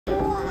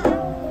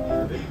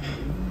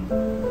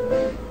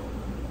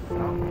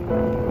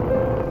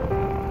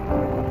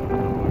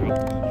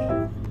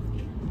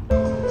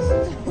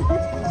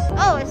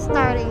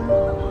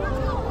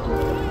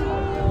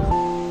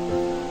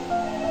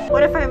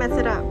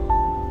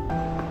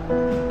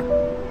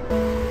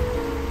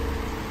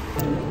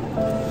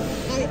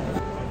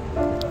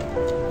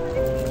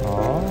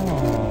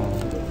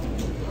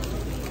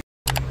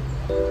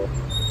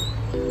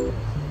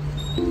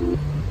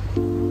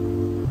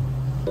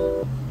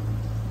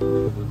It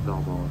looks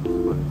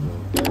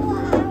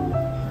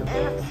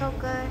so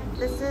good.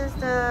 This is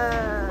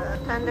the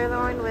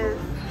tenderloin with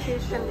 2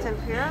 shrimp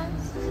tempuras.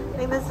 I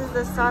think this is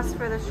the sauce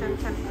for the shrimp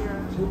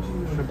tempura.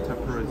 Shrimp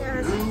tempura. Yeah,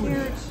 it's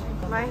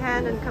huge. My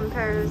hand in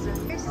comparison.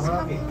 Here's this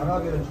cookie.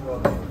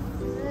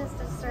 This is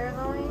the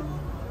sirloin,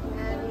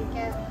 and you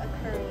get a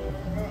curry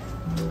in it.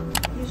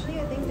 Usually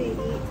I think they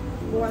eat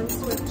once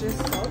with just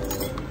salt.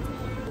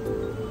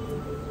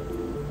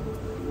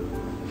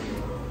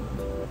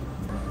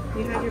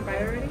 You had your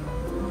bite already?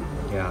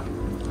 Yeah,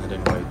 I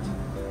didn't wait.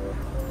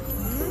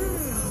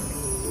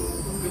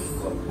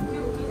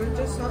 With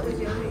just salt is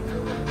yummy.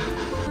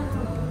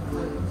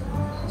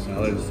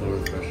 Salad is so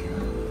refreshing.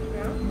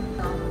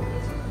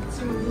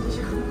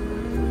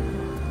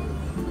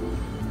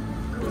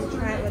 Let's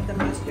try it with the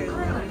mustard.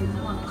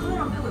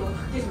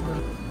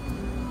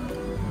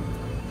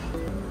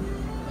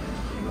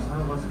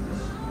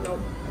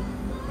 Nope.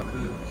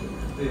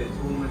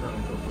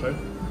 Okay.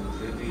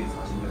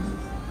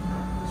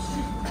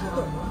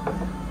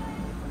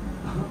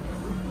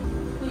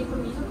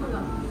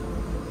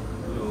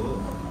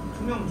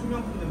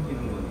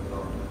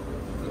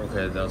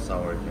 Okay, that's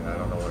not working. I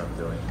don't know what I'm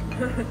doing.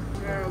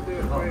 Yeah, I'll do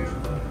it for you.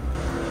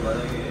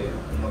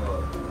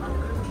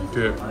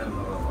 Do it.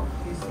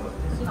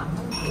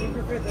 Do you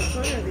prefer this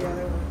one or the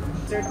other one?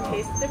 Is there a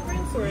taste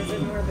difference or is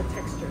it more of a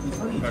texture?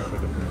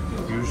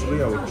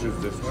 Usually I would choose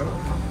this one,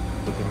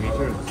 but the meat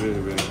here is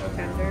really, really heavy.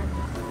 Tender.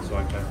 So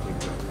I can't take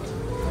this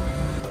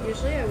one.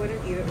 Usually I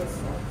wouldn't eat it with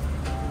salt.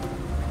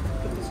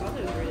 But the salt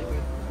is really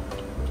good.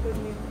 Good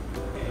meat.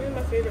 This is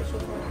my favorite so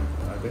far.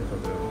 I think so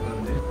too.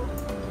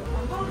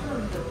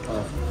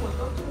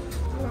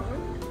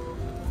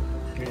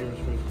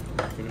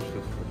 Finish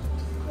this first.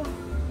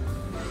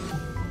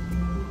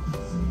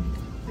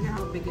 Look at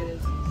how big it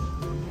is.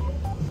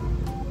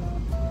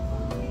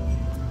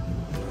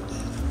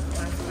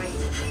 Last bite.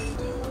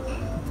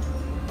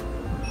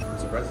 I'm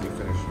surprised you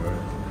finished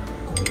yours.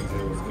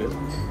 It was good.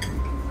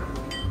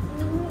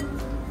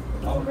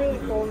 I'm really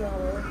cold now.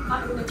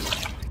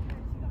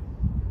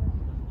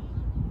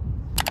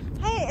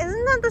 Hey,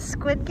 isn't that the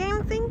Squid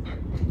Game thing?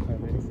 I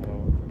think so.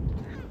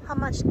 How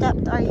much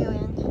depth are you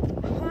in?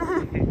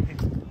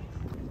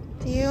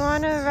 Do you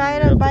want to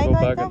ride a bike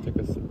like that?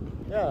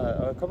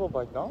 Yeah, a couple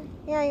bike down.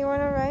 Yeah, you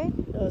want to ride?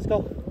 Yeah, let's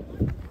go.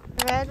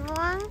 Red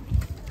one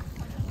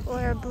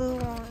or a blue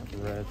one?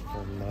 Red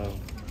for love.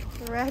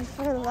 Red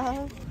for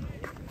love.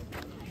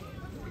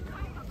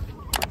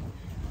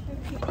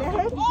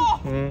 Red?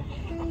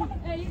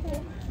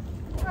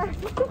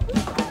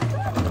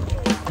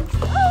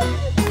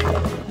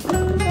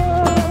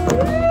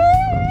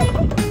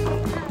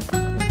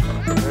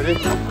 Ready?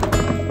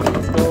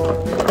 Let's go.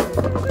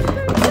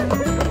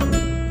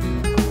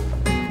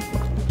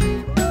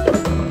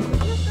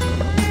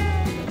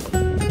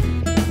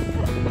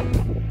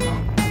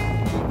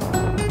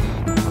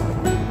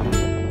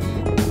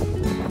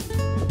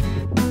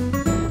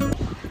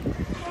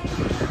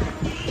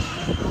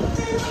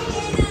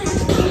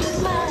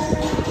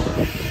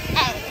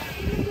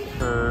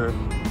 Her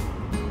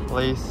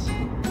lace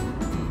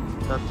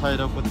got tied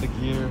up with the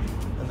gear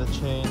and the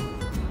chain.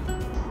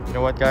 You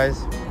know what,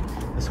 guys?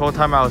 This whole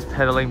time I was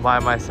pedaling by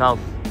myself.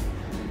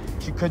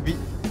 She could be,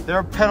 there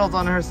are pedals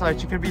on her side.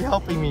 She could be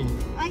helping me.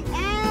 I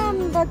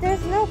am, but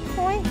there's no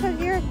point because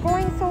you're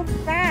going so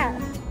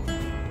fast.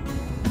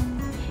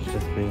 She's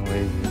just being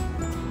lazy.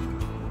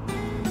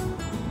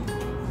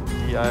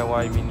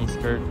 DIY mini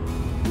skirt.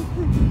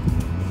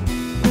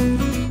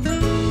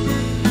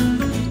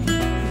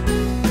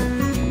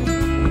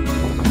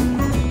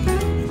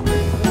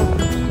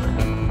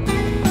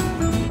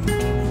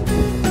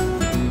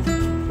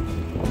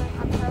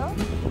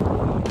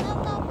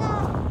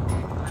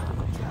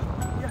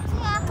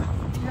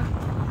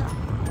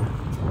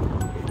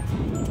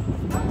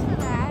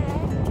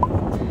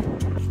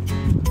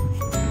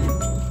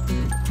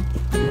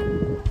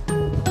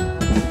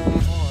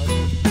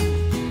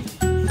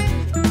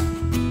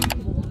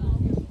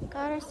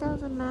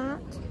 A mat,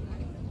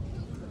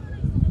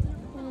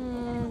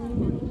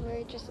 and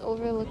we're just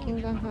overlooking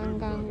the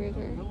Hangang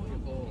River.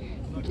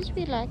 We're just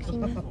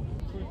relaxing.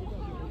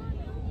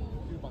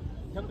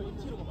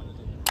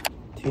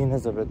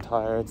 Tina's a bit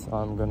tired, so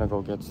I'm gonna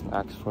go get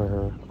snacks for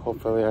her.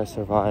 Hopefully I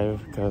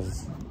survive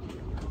because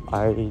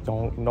I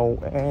don't know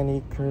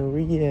any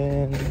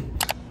Korean.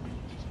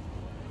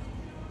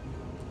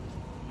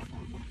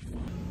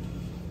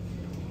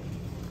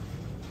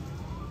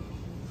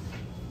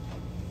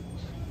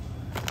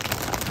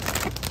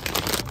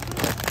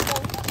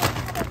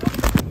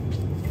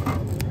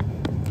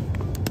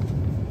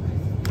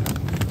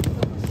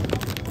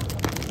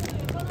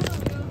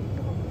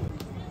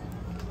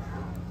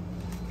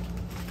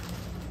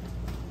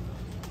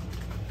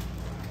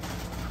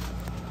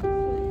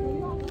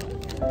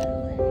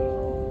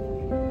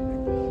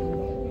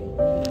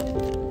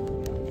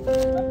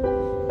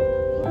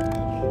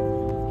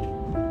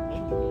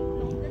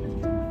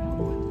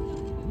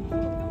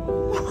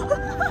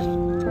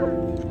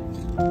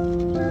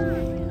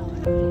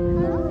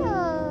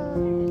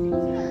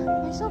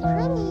 Oh, you're so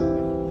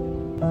pretty.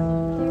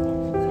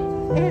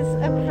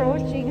 It's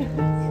approaching.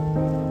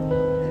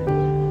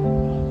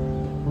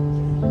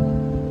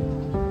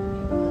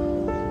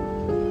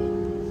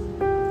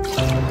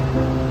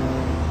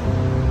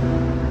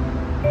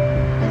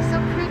 It's so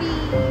pretty.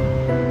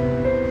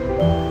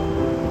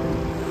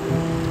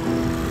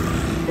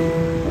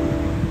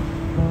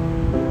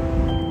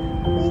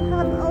 We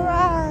have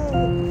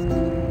arrived.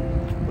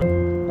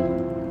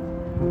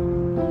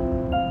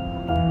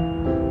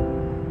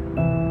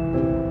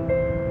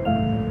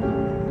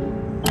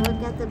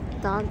 Look at the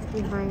dogs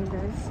behind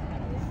us.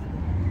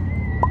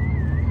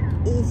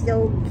 He's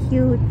so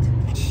cute.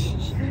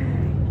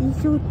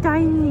 He's so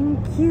tiny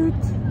and cute.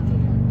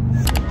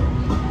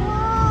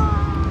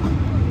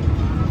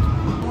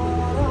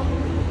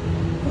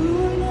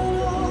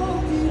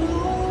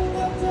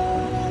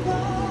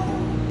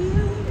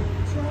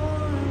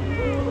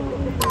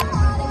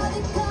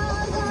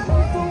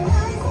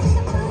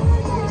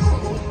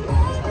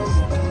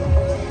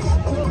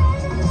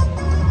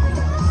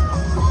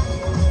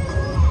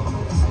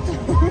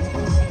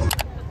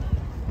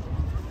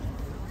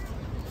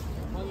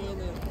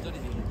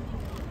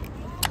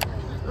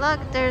 Look,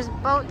 there's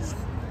boats,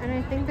 and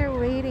I think they're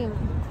waiting.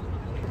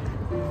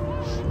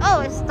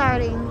 Oh, it's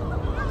starting.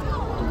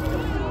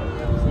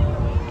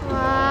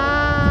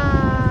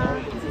 Wow.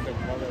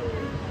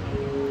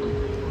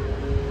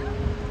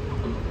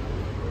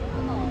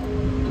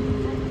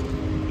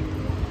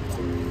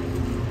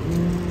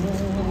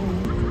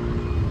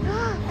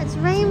 It's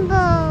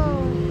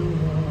rainbow.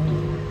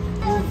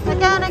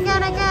 Again,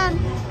 again, again.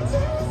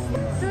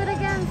 Do it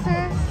again,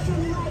 sir.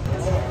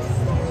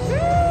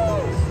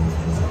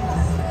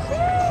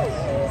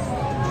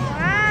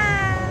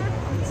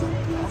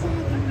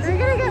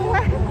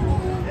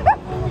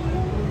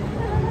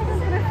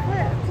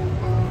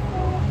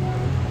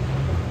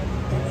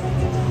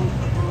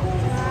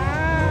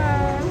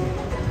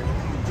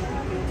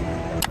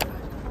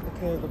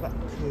 Okay, go back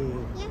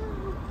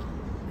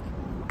to.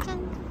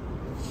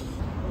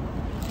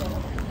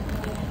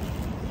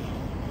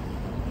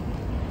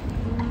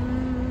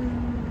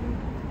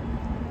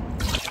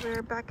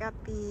 We're back at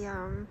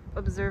the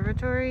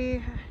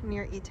observatory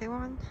near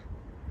Itaewon.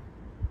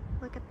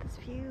 Look at this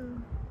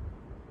view.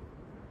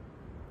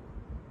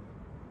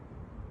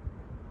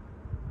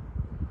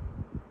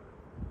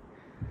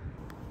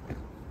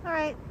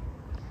 Alright,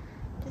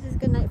 this is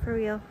good night for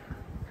real.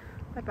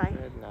 Bye bye.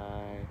 Good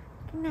night.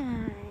 Good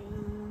night.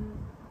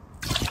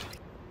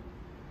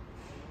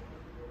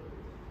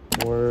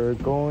 We're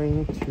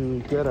going to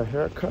get a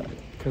haircut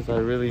because I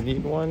really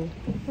need one.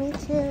 Me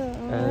too. I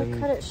want to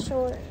cut it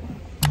short.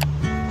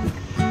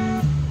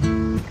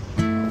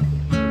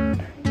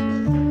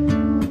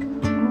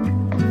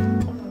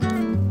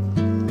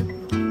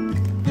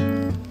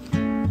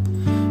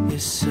 You're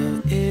so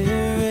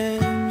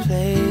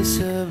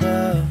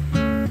irreplaceable,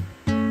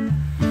 and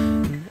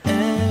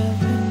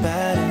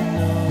everybody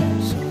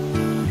knows I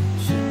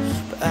want you,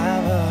 but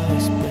I've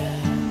always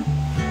been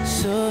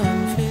so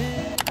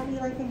unfit. How do you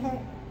like your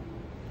hair?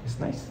 It's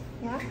nice.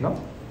 Yeah?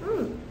 No?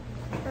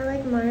 I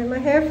like mine. My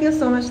hair feels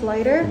so much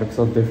lighter. It looks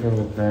so different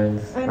with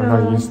bangs. I know. I'm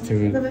not used to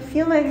it. No, but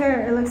feel my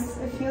hair. It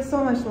feels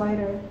so much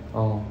lighter.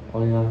 Oh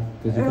yeah.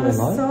 Did you It cut was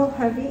a lot? so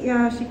heavy.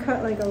 Yeah, she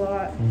cut like a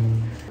lot.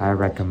 I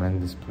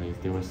recommend this place.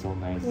 They were so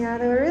nice. Yeah,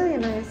 they were really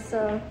nice.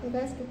 So you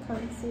guys could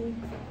come see.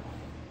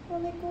 Oh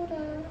my god.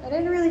 I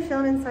didn't really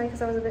film inside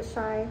because I was a bit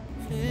shy.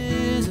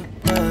 Visible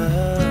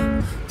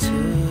to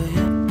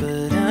you,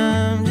 but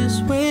I'm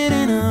just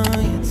waiting on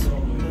you to go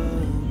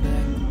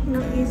back. I'm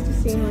not used to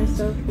seeing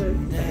myself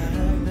with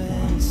I've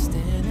been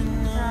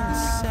standing on the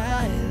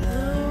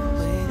sideline,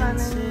 waiting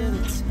till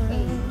the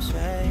time's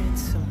right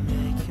to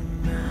make you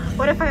mine.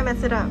 What if I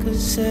mess it up?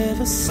 'Cause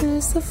ever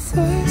since the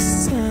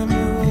first time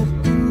you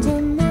opened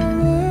up my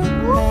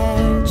world, I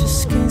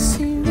just can't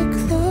seem to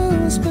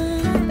close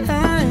my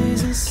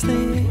eyes and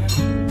sleep.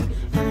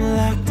 I'm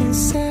locked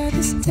inside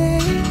this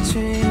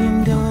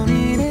daydream, don't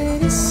need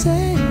any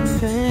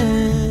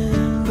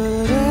saving,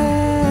 but I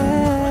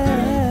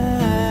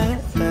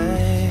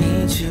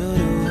need you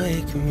to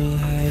wake me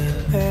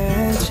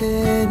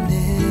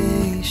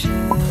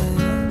imagination.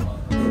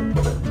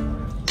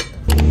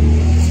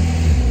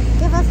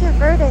 Give us your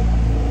verdict.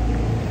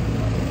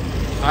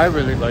 I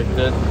really liked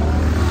it.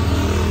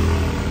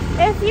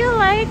 If you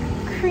like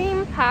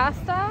cream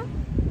pasta,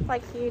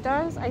 like he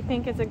does, I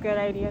think it's a good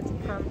idea to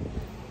come.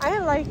 I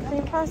like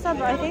cream pasta,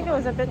 but I think it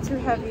was a bit too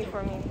heavy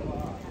for me.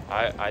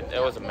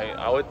 It was amazing.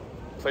 I would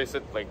place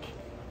it like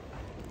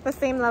The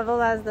same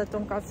level as the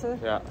tonkatsu.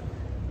 yeah.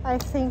 I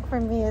think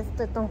for me,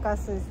 the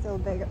tonkatsu is still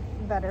better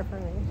for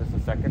me. Just the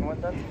second one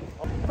then.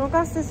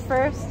 Tonkatsu is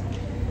first.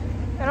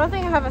 I don't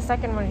think I have a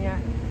second one yet.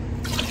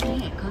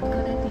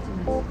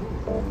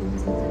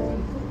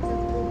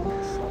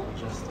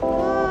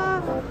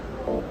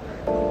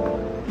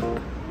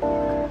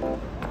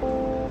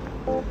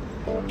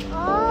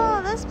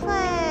 Oh, this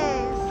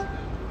place.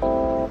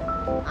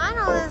 I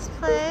know this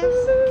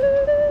place.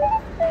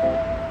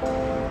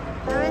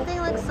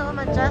 Everything looks so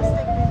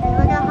majestic.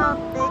 Look at how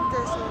big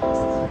this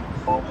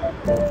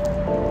is.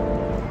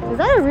 Is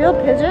that a real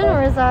pigeon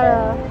or is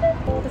that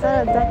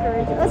a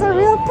decoration? That's a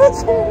real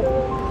pigeon!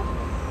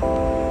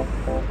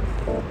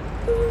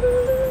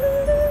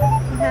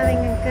 Having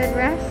a good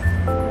rest.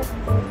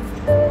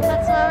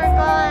 That's where we're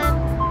going.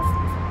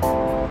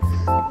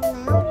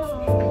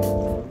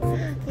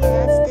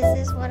 Yes, this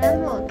is what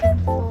I'm looking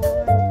for.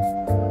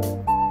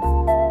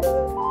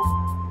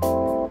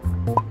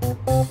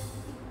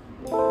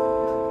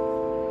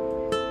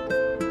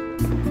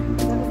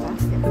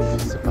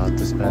 She's about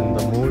to spend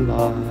the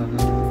moolah.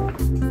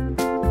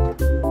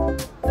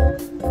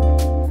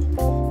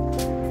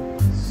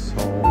 So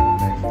many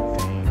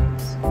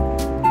things.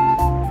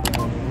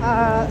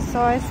 So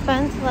I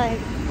spent like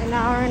an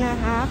hour and a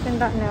half in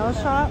that nail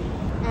shop,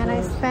 and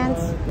I spent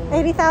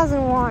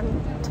 80,000 won,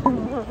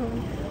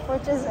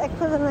 which is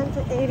equivalent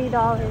to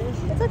 $80.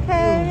 It's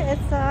okay.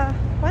 It's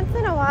once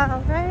in a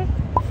while, right?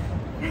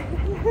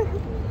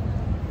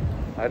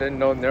 I didn't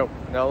know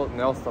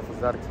nail stuff was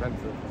that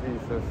expensive.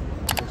 Jesus.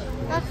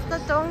 That's the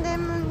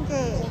dongdaemun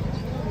gate.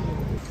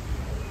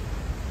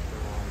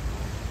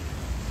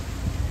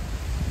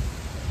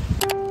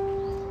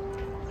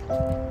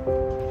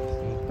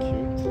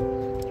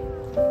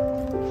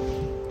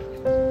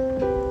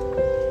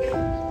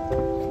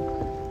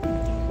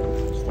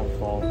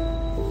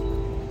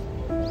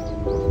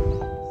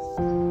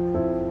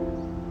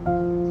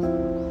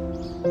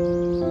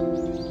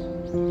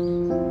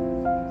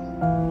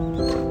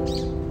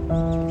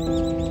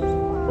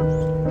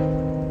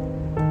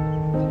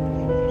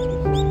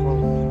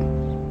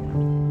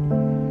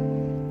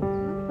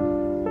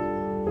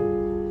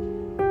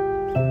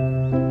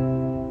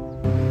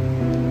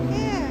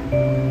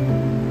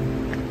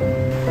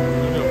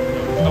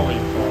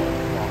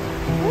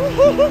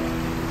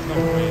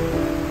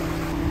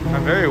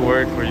 I'm very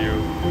worried for you.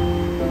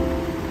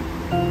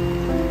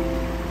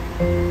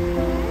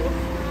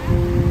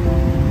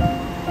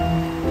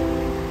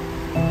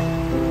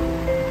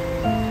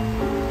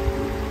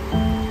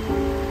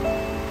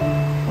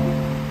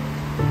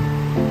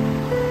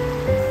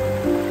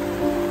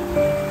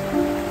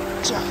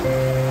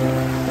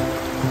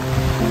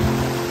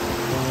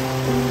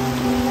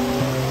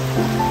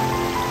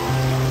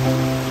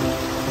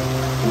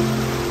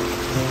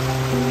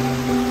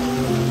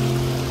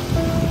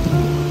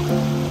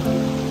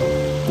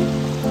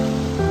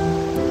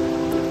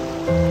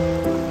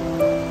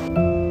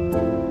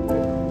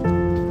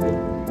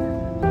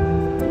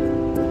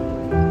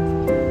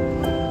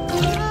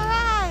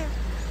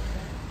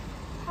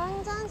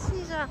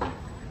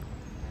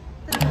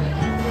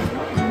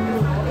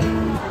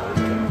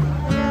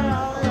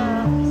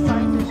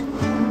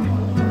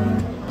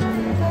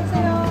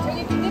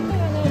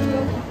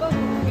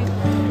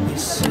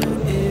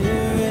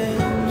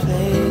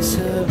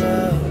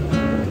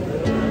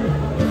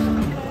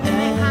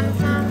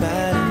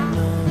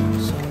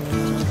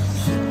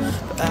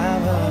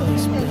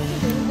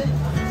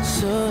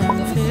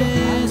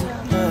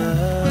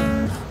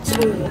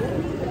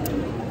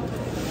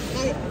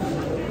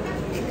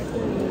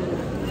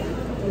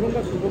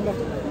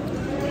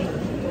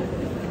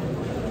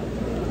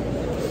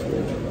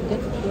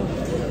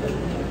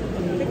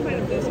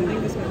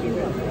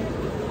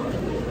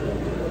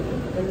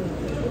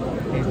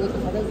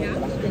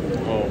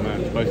 Oh man,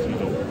 spicy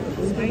though.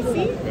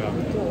 Spicy? Yeah.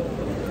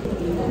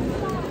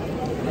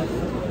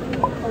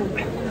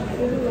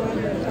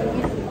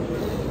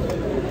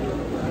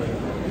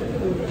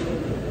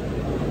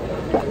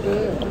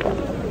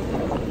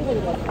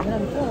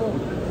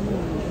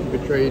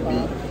 Betrayed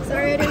me.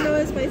 Sorry, I didn't know it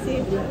was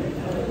spicy.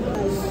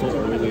 So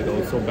early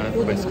though, so bad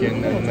for my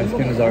skin, and my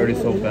skin is already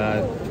so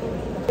bad.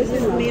 This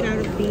is made out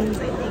of beans,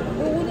 I think.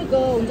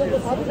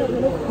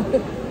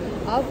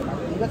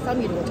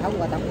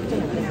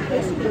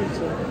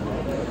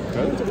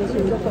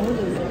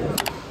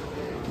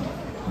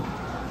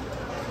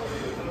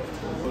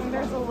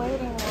 There's a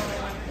waiting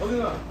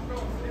line.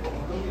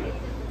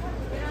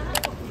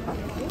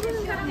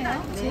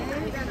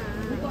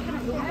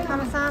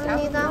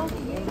 감사합니다.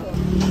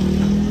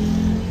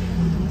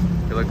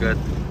 You look good.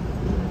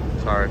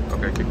 Sorry.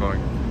 Okay, keep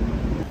going.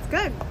 It's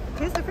good. It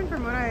tastes different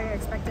from what I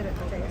expected it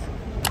to taste.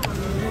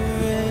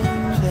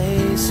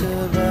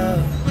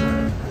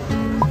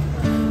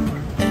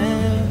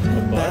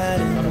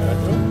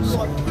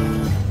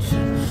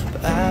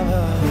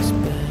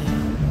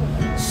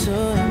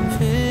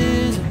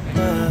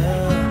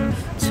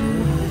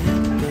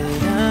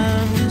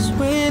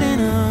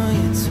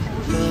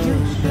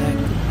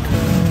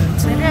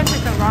 Maybe I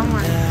took the wrong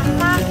one.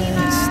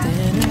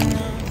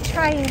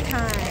 Trying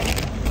time.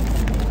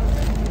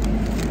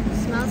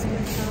 Smells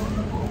good though.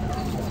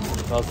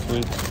 Smells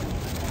sweet. I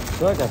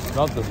feel like I've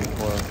smelled this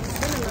before.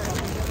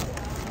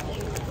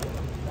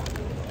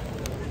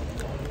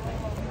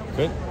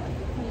 Good?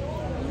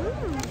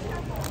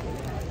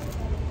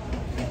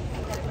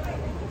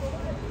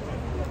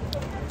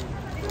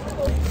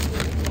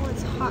 Oh,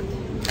 it's hot.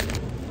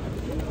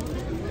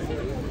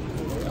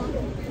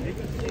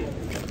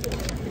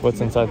 What's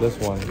inside this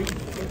one?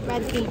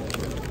 Red beet.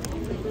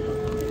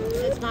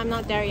 I'm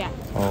not there yet.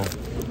 Oh.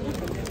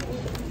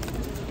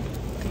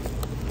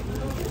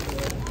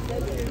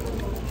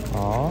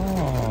 Oh.